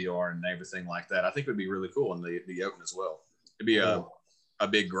Steamdjorn and everything like that. I think it would be really cool, and the Jotun as well. It'd be a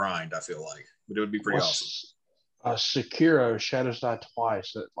big grind, I feel like, but it would be pretty awesome. Sekiro Shadows Die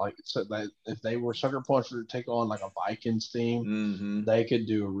Twice said that if they were Sucker Punch to take on like a Vikings theme, they could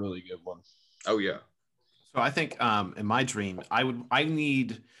do a really good one. Oh yeah. So I think in my dream, I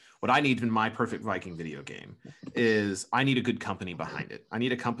need what I need in my perfect Viking video game is I need a good company behind it. I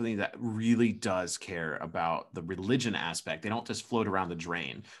need a company that really does care about the religion aspect. They don't just float around the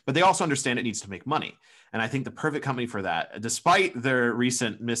drain, but they also understand it needs to make money. And I think the perfect company for that, despite their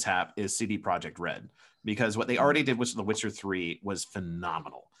recent mishap, is CD Projekt Red, because what they already did with The Witcher 3 was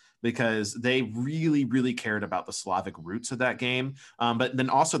phenomenal. Because they really, really cared about the Slavic roots of that game. But then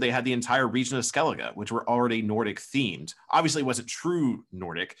also they had the entire region of Skellige, which were already Nordic themed. Obviously, it wasn't true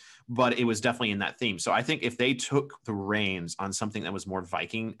Nordic, but it was definitely in that theme. So I think if they took the reins on something that was more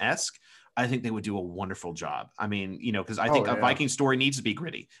Viking-esque, I think they would do a wonderful job. I mean, because I think a Viking story needs to be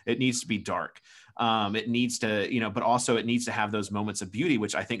gritty. It needs to be dark. It needs to, but also it needs to have those moments of beauty,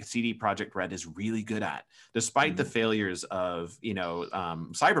 which I think CD Projekt Red is really good at. Despite the failures of,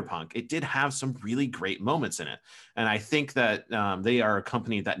 Cyberpunk, it did have some really great moments in it. And I think that they are a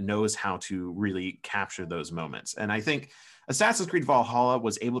company that knows how to really capture those moments. And I think Assassin's Creed Valhalla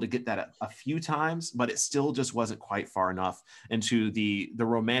was able to get that a few times, but it still just wasn't quite far enough into the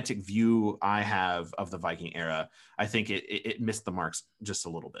romantic view I have of the Viking era. I think it missed the marks just a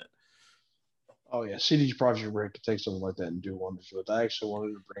little bit. Oh yeah, CD Projekt Red could take something like that and do wonders with it. I actually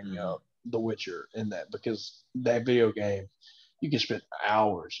wanted to bring up The Witcher in that because that video game you can spend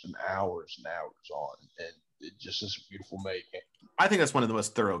hours and hours and hours on, and it just is a beautiful made game. I think that's one of the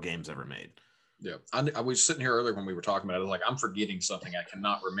most thorough games ever made. Yeah, I was sitting here earlier when we were talking about it. I was like, I'm forgetting something. I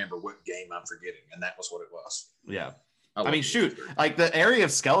cannot remember what game I'm forgetting, and that was what it was. Yeah. I mean, shoot, like the area of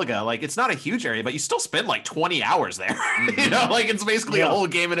Skellige, like it's not a huge area, but you still spend like 20 hours there. Like it's basically a whole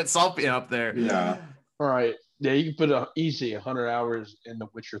game in itself up there. Yeah. All right. Yeah, you can put easy 100 hours in The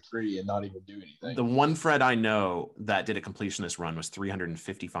Witcher 3 and not even do anything. The one Fred I know that did a completionist run was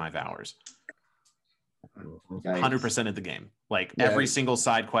 355 hours. 100% of the game. Like every single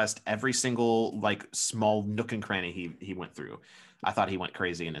side quest, every single like small nook and cranny he went through. I thought he went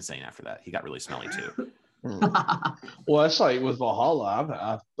crazy and insane after that. He got really smelly too. Well, that's like with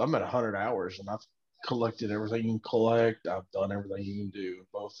Valhalla. I'm at 100 hours and I've collected everything you can collect. I've done everything you can do,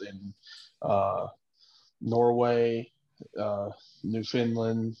 both in Norway,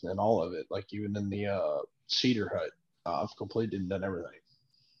 Newfoundland, and all of it. Like even in the Cedar Hut, I've completed and done everything.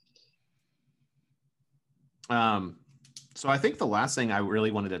 So I think the last thing I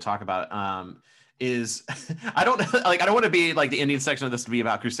really wanted to talk about is I don't want to be like the Indian section of this to be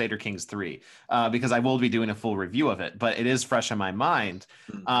about Crusader Kings 3 because I will be doing a full review of it, but it is fresh in my mind.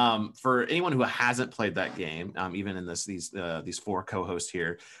 For anyone who hasn't played that game, even in these four co-hosts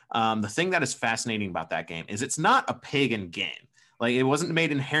here, the thing that is fascinating about that game is it's not a pagan game. Like it wasn't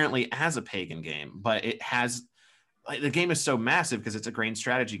made inherently as a pagan game, but it has. Like, the game is so massive because it's a grain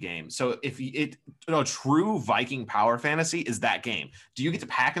strategy game. So if true Viking power fantasy is that game. Do you get to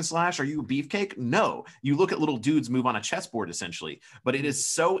pack and slash? Are you a beefcake? No. You look at little dudes move on a chessboard essentially, but it is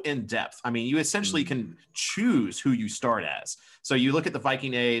so in depth. I mean, you essentially can choose who you start as. So you look at the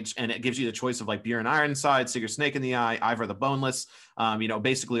Viking Age and it gives you the choice of like Bjorn Ironside, Sigurd Snake in the Eye, Ivar the Boneless,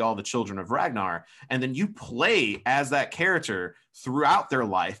 basically all the children of Ragnar. And then you play as that character throughout their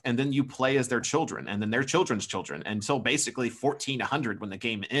life, and then you play as their children and then their children's children until basically 1400 when the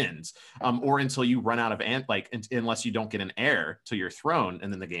game ends, or until you run out of unless you don't get an heir to your throne,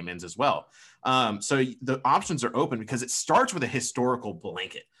 and then the game ends as well. So the options are open because it starts with a historical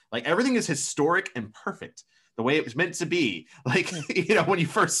blanket. Like everything is historic and perfect the way it was meant to be, like when you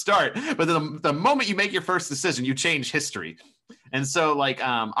first start, but then the moment you make your first decision, you change history. And so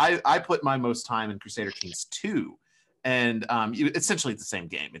I put my most time in Crusader Kings 2. And essentially it's the same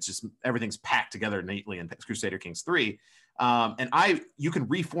game. It's just everything's packed together neatly in Crusader Kings 3. You can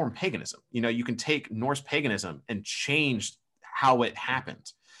reform paganism. You can take Norse paganism and change how it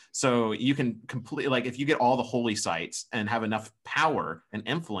happened. So you can completely, like, if you get all the holy sites and have enough power and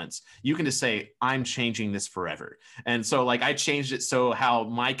influence, you can just say, I'm changing this forever. And so I changed it so how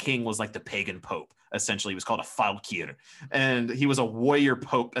my king was like the pagan pope. Essentially, he was called a Falkir, and he was a warrior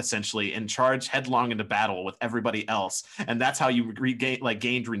pope essentially, and charged headlong into battle with everybody else. And that's how you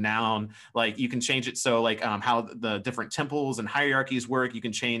gained renown. Like you can change it so how the different temples and hierarchies work. You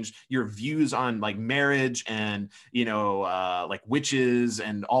can change your views on marriage and witches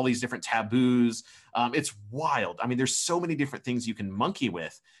and all these different taboos. It's wild. I mean, there's so many different things you can monkey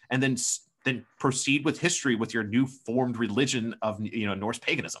with, and then proceed with history with your new formed religion of Norse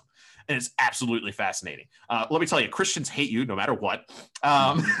paganism. And it's absolutely fascinating. Let me tell you, Christians hate you no matter what.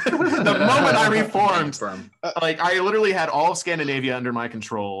 The moment I reformed, I literally had all of Scandinavia under my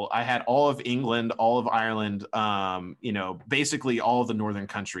control. I had all of England, all of Ireland, basically all of the northern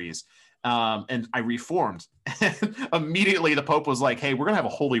countries. and I reformed. And immediately the Pope was like, hey, we're going to have a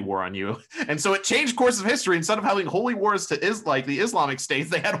holy war on you. And so it changed course of history. Instead of having holy wars to the Islamic states,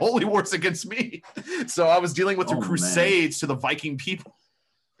 they had holy wars against me. So I was dealing with the crusades to the Viking people.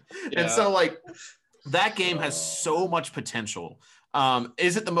 Yeah. And so like that game has so much potential.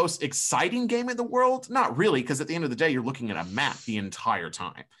 Is it the most exciting game in the world? Not really, because at the end of the day, you're looking at a map the entire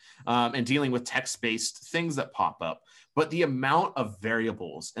time and dealing with text-based things that pop up. But the amount of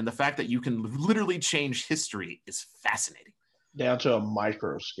variables and the fact that you can literally change history is fascinating. Down to a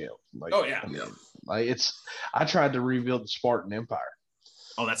micro scale. Like, oh, yeah. I mean, like I tried to rebuild the Spartan Empire.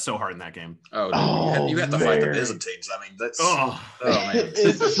 Oh, that's so hard in that game. You have to fight the Byzantines. I mean, that's man.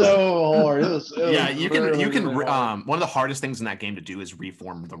 It's so hard. You can one of the hardest things in that game to do is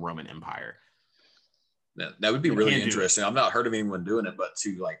reform the Roman Empire. That would be really interesting. I've not heard of anyone doing it, but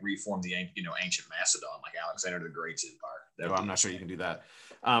to like reform the ancient Macedon, like Alexander the Great's empire. I'm not sure you can do that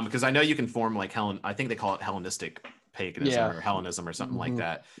because I know you can form like I think they call it Hellenistic paganism or Hellenism or something like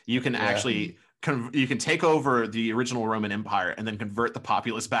that. You can actually. You can take over the original Roman Empire and then convert the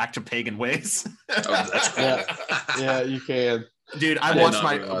populace back to pagan ways. That's cool. Yeah, you can. Dude, I watched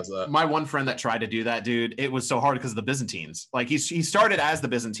my one friend that tried to do that, dude. It was so hard because of the Byzantines. Like he started as the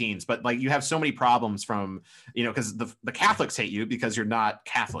Byzantines, but like you have so many problems from, because the Catholics hate you because you're not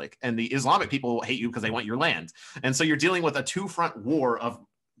Catholic, and the Islamic people hate you because they want your land. And so you're dealing with a two-front war of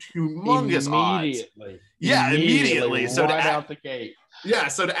humongous odds. Yeah, immediately. So right out the gate. Yeah,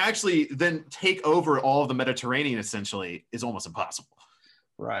 so to actually then take over all of the Mediterranean essentially is almost impossible.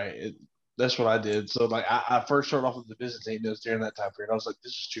 Right. That's what I did. So like I first started off with the Byzantines during that time period. I was like,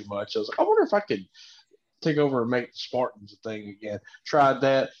 this is too much. I was like, I wonder if I could take over and make the Spartans a thing again. Tried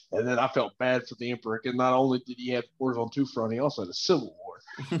that, and then I felt bad for the emperor because not only did he have wars on two fronts, he also had a civil war.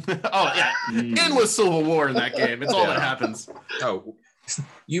 Oh yeah, endless civil war in that game. It's all that happens. Oh,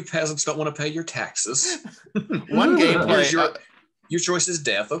 you peasants don't want to pay your taxes. One gameplay. Your choice is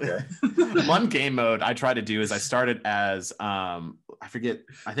death. Okay. One game mode I tried to do is I started as I think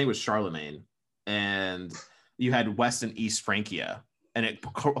it was Charlemagne, and you had West and East Francia, and it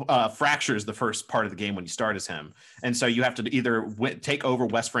fractures the first part of the game when you start as him, and so you have to either take over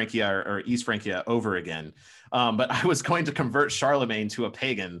West Francia or East Francia over again. But I was going to convert Charlemagne to a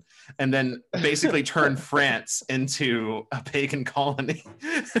pagan and then basically turn France into a pagan colony.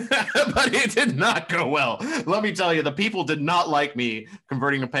 But it did not go well. Let me tell you, the people did not like me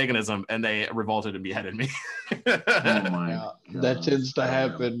converting to paganism, and they revolted and beheaded me. Oh my God. That tends to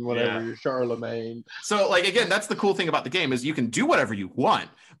happen whenever you're Charlemagne. So, like, again, that's the cool thing about the game is you can do whatever you want,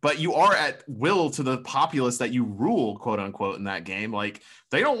 but you are at will to the populace that you rule, quote unquote, in that game. Like,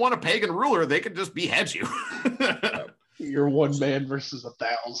 they don't want a pagan ruler. They could just behead you. You're one man versus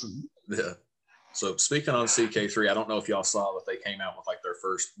 1,000. Yeah. So speaking on CK3, I don't know if y'all saw that they came out with like their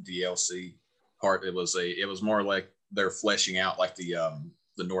first DLC part. It was more like they're fleshing out like the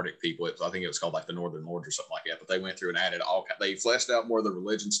Nordic people. I think it was called like the Northern Lords or something like that. But they went through and added they fleshed out more of the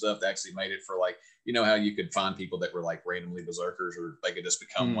religion stuff. They actually made it for like, how you could find people that were like randomly berserkers or they could just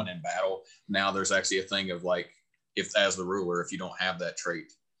become one in battle. Now there's actually a thing of like, if as the ruler, if you don't have that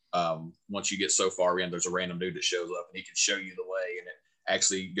trait, once you get so far in, there's a random dude that shows up and he can show you the way, and it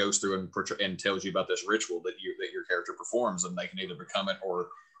actually goes through and tells you about this ritual that your character performs, and they can either become it or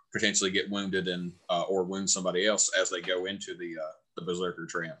potentially get wounded and or wound somebody else as they go into the berserker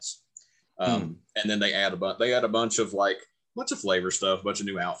trance. And then they add a bunch of flavor stuff, a bunch of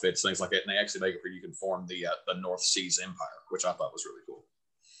new outfits, things like that, and they actually make it where you can form the North Seas Empire, which I thought was really cool.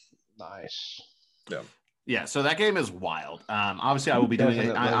 Nice. Yeah. Yeah, so that game is wild. Obviously, I will be doing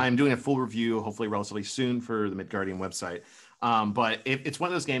it. I'm doing a full review, hopefully relatively soon, for the Midgardian website. But it's one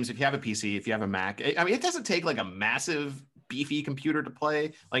of those games, if you have a PC, if you have a Mac, I mean, it doesn't take like a massive, beefy computer to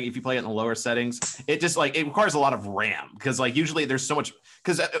play. Like if you play it in the lower settings, it just like, it requires a lot of RAM because like usually there's so much,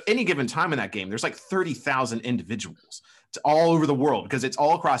 because at any given time in that game, there's like 30,000 individuals. It's all over the world because it's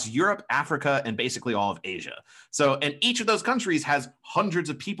all across Europe, Africa, and basically all of Asia. So, and each of those countries has hundreds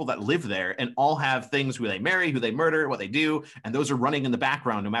of people that live there and all have things who they marry, who they murder, what they do. And those are running in the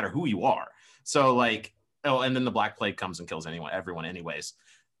background no matter who you are. So like, and then the Black Plague comes and kills everyone anyways.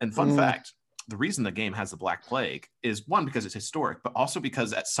 And fun fact, the reason the game has the Black Plague is one, because it's historic, but also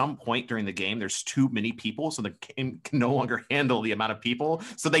because at some point during the game, there's too many people. So the game can no longer handle the amount of people.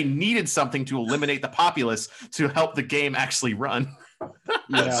 So they needed something to eliminate the populace to help the game actually run.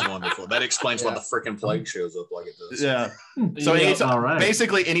 That's wonderful. That explains why the freaking plague shows up like it does. Yeah. So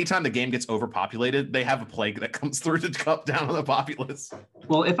basically, anytime the game gets overpopulated, they have a plague that comes through to cut down on the populace.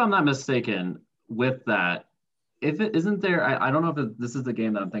 Well, if I'm not mistaken, with that, isn't there, I don't know if this is the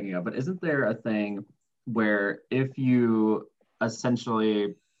game that I'm thinking of, but isn't there a thing where if you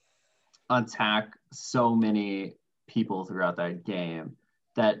essentially attack so many people throughout that game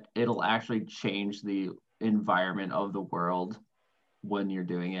that it'll actually change the environment of the world when you're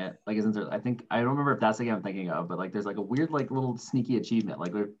doing it. Like, isn't there, I don't remember if that's the game I'm thinking of, but like there's like a weird like little sneaky achievement.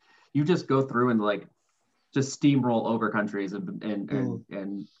 Like you just go through and like just steamroll over countries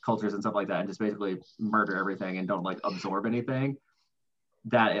and cultures and stuff like that and just basically murder everything and don't like absorb anything,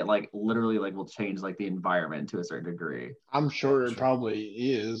 that it like literally like will change like the environment to a certain degree. I'm sure it probably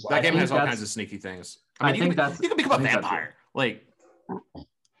is. That game has all kinds of sneaky things. I mean, you can become a vampire. Like,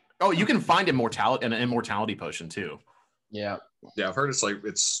 you can find an immortality potion too. Yeah, I've heard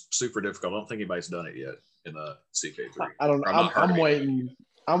it's super difficult. I don't think anybody's done it yet in the CK3. I don't know. I'm waiting.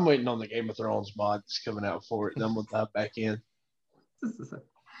 I'm waiting on the Game of Thrones mods coming out for it. Then we'll dive back in.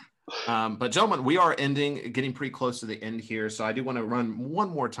 But gentlemen, we are getting pretty close to the end here. So I do want to run one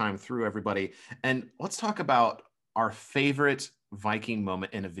more time through everybody. And let's talk about our favorite Viking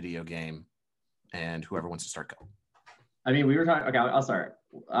moment in a video game. And whoever wants to start, go. I mean, we were talking, okay, I'll start.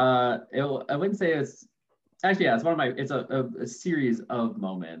 I wouldn't say it's, actually, yeah, it's one of my, it's a series of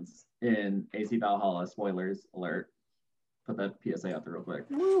moments in AC Valhalla. Spoilers alert. Put that PSA out there real quick.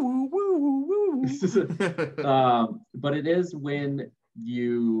 Woo, woo, woo. But it is when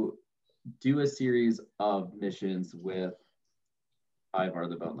you do a series of missions with Ivar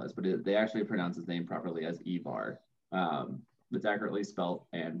the Boneless, but they actually pronounce his name properly as Ivar. It's accurately spelled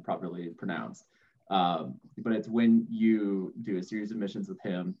and properly pronounced. But it's when you do a series of missions with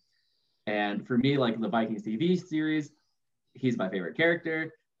him. And for me, like the Vikings TV series, he's my favorite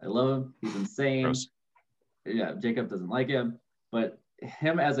character. I love him. He's insane. Gross. Yeah, Jacob doesn't like him, but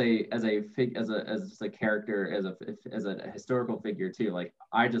him as a character, as a historical figure too. Like,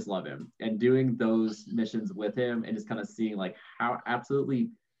 I just love him, and doing those missions with him and just kind of seeing like how absolutely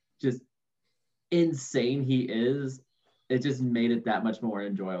just insane he is. It just made it that much more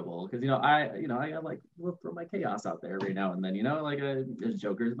enjoyable because I like will throw my chaos out there every now and then. Like a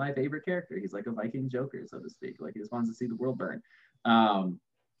Joker is my favorite character. He's like a Viking Joker, so to speak. Like, he just wants to see the world burn.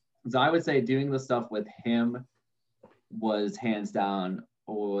 So I would say doing the stuff with him was hands down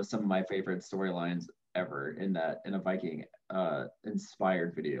some of my favorite storylines ever in a Viking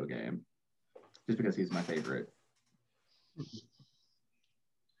inspired video game, just because he's my favorite.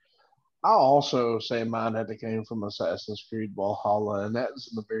 I'll also say mine had to came from Assassin's Creed Valhalla, and that was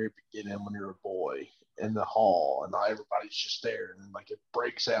in the very beginning when you're a boy in the hall and everybody's just there and like it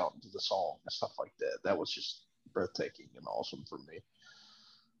breaks out into the song and stuff like that. That was just breathtaking and awesome for me.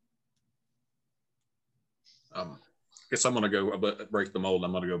 I guess I'm going to go break the mold.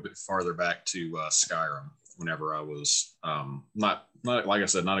 I'm going to go a bit farther back to Skyrim. Whenever I was not like I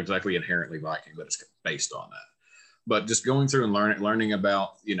said, not exactly inherently Viking, but it's based on that. But just going through and learning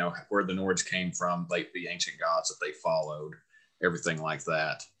about where the Nords came from, like the ancient gods that they followed, everything like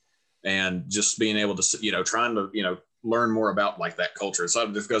that, and just being able to trying to learn more about like that culture.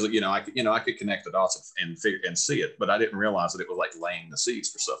 So just because I could connect the dots and figure and see it, but I didn't realize that it was like laying the seeds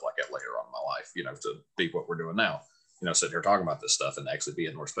for stuff like that later on in my life. To be what we're doing now. Sitting here talking about this stuff and actually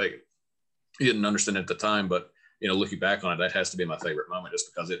being Norse pagan. You didn't understand it at the time, but looking back on it, that has to be my favorite moment,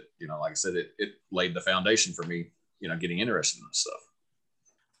 just because it, like I said, it laid the foundation for me, getting interested in this stuff.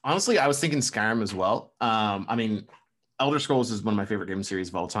 Honestly, I was thinking Skyrim as well. I mean, Elder Scrolls is one of my favorite game series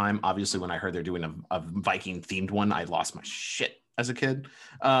of all time. Obviously, when I heard they're doing a Viking themed one, I lost my shit as a kid.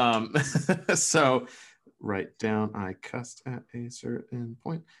 So write down, I cussed at a certain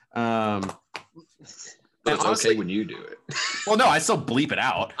point. But it's honestly, okay when you do it. Well, no, I still bleep it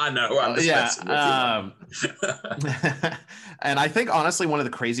out. I know. I'm just and I think honestly, one of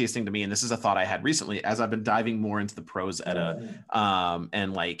the craziest thing to me, and this is a thought I had recently, as I've been diving more into the prose edda,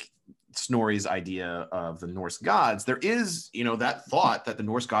 and like Snorri's idea of the Norse gods, there is, that thought that the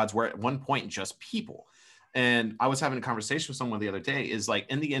Norse gods were at one point just people. And I was having a conversation with someone the other day, is like,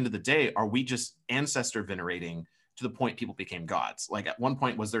 in the end of the day, are we just ancestor venerating to the point people became gods? Like, at one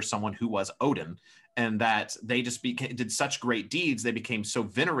point, was there someone who was Odin, and that they just did such great deeds, they became so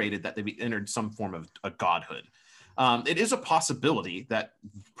venerated that they entered some form of a godhood? It is a possibility that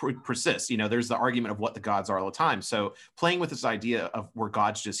persists. There's the argument of what the gods are all the time. So playing with this idea of were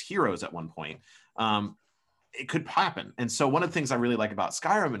gods just heroes at one point, it could happen. And so one of the things I really like about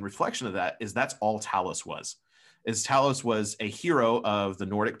Skyrim in reflection of that is that's all Talos was. Talos was a hero of the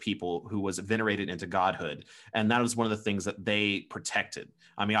Nordic people who was venerated into godhood. And that was one of the things that they protected.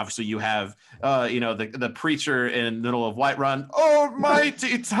 I mean, obviously you have, the preacher in the middle of Whiterun,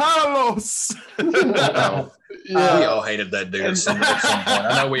 almighty Talos. We all hated that dude at some point.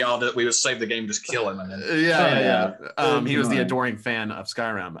 I know we all did. We would save the game, just kill him. And then he was the adoring fan of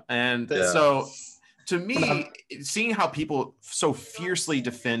Skyrim. And so to me, seeing how people so fiercely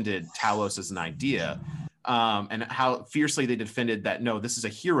defended Talos as an idea, and how fiercely they defended that, no, this is a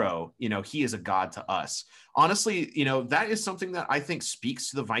hero, he is a god to us. Honestly, that is something that I think speaks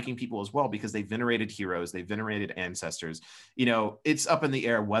to the Viking people as well, because they venerated heroes, they venerated ancestors. It's up in the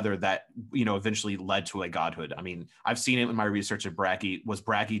air whether that, eventually led to a godhood. I mean, I've seen it in my research of Bragi. Was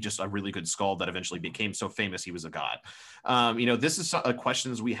Bragi just a really good skald that eventually became so famous he was a god? This is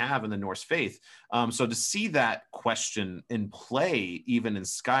questions we have in the Norse faith. So to see that question in play, even in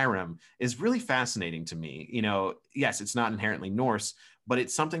Skyrim, is really fascinating to me. Yes, it's not inherently Norse, but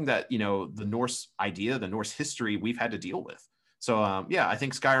it's something that, the Norse idea, the Norse history we've had to deal with. So I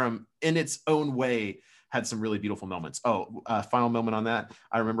think Skyrim in its own way had some really beautiful moments. Final moment on that.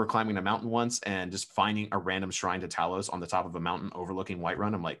 I remember climbing a mountain once and just finding a random shrine to Talos on the top of a mountain overlooking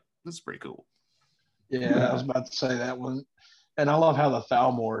Whiterun. I'm like, this is pretty cool. Yeah, I was about to say that one. And I love how the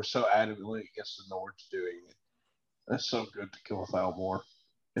Thalmor is so adamantly against the Nords doing it. That's so good to kill a Thalmor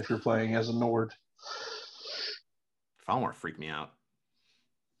if you're playing as a Nord. Thalmor freaked me out.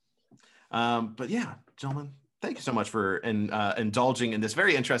 But yeah, gentlemen, thank you so much for indulging in this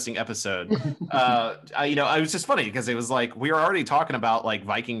very interesting episode. I was just funny because it was like we were already talking about like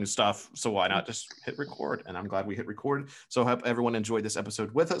Viking stuff, so why not just hit record? And I'm glad we hit record. So I hope everyone enjoyed this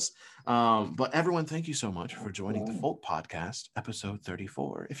episode with us. But everyone, thank you so much for joining the Folk Podcast, episode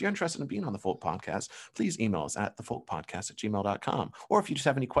 34. If you're interested in being on the Folk Podcast, please email us at thefolkpodcast@gmail.com. Or if you just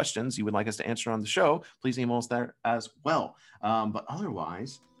have any questions you would like us to answer on the show, please email us there as well. But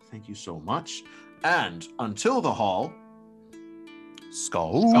otherwise, thank you so much. And until the hall,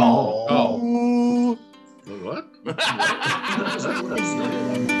 skull. Oh. What?